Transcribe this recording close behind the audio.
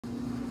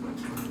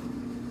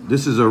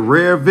This is a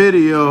rare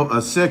video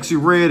of Sexy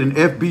Red and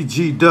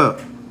FBG Duck.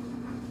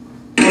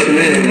 Behind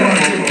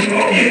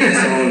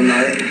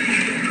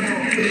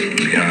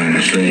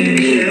the scenes,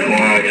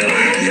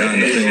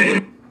 behind the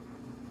scenes.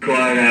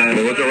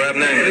 What's your rap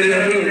name?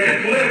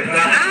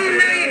 I don't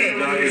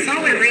know it.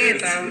 Some with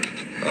Red though.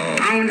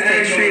 I don't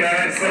say street,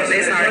 so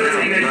that's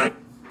hard to.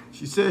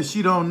 She says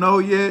she don't know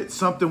yet.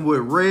 Something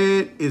with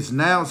Red is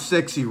now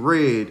Sexy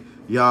Red,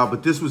 y'all.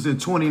 But this was in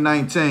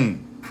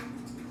 2019.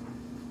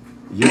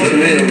 Yeah. Behind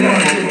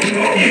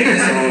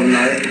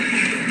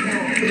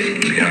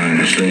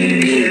the scenes,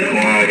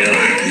 behind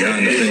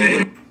the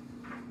scenes.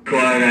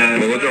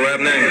 What's your rap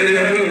name? I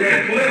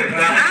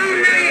don't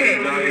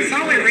know it.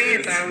 Some with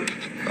Red though.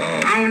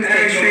 I don't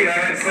say street,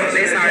 so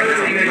that's hard to.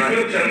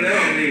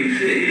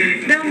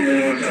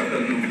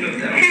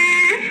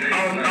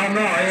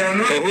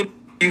 So who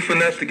you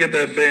finesse to get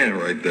that band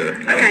right there?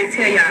 I can't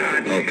tell y'all.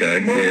 Okay.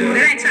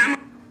 That ain't y'all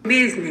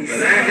business.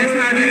 That's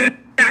not this.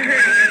 I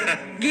heard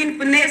getting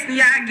finessed and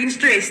y'all getting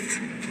stressed.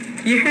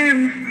 You hear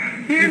me?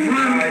 Hear me?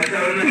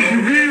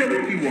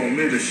 You want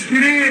me to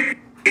shoot?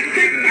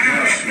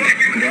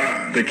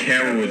 The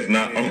camera was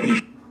not on.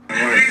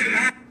 Alright,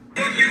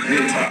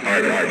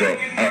 bro.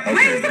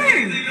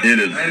 Okay. It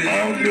is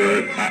all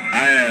good. I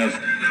asked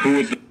who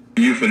was the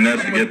you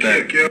finesse to get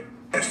that.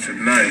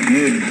 Tonight.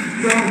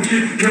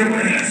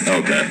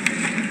 Okay.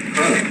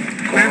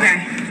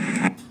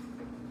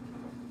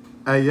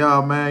 Hey,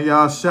 y'all, man.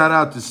 Y'all shout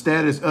out to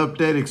Status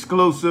Update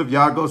Exclusive.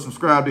 Y'all go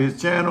subscribe to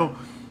his channel.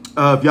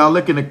 If y'all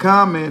look in the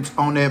comments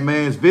on that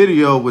man's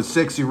video with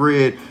Sexy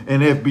Red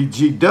and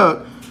FBG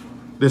Duck,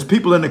 there's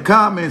people in the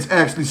comments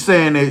actually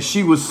saying that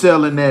she was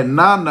selling that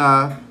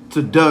Nana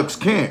to Duck's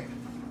camp,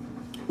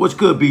 which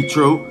could be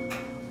true.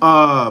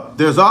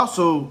 There's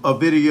also a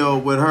video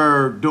with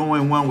her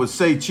doing one with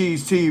Say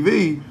Cheese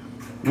TV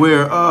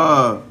where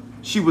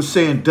she was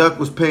saying Duck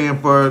was paying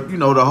for, you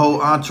know, the whole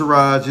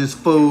entourage's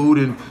food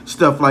and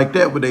stuff like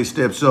that with they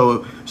steps.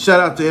 So shout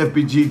out to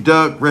FBG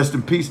Duck. Rest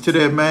in peace to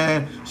that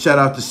man. Shout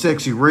out to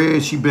Sexy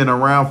Red. She been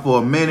around for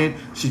a minute.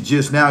 She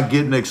just now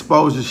getting the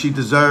exposure she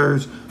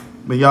deserves.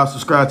 But y'all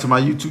subscribe to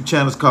my YouTube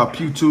channel. It's called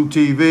PewTube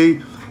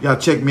TV. Y'all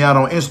check me out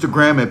on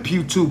Instagram at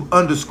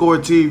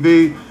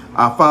PewTube_TV.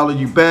 I'll follow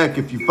you back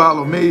if you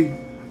follow me.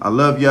 I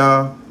love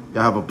y'all.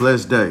 Y'all have a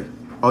blessed day.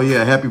 Oh,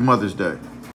 yeah, happy Mother's Day.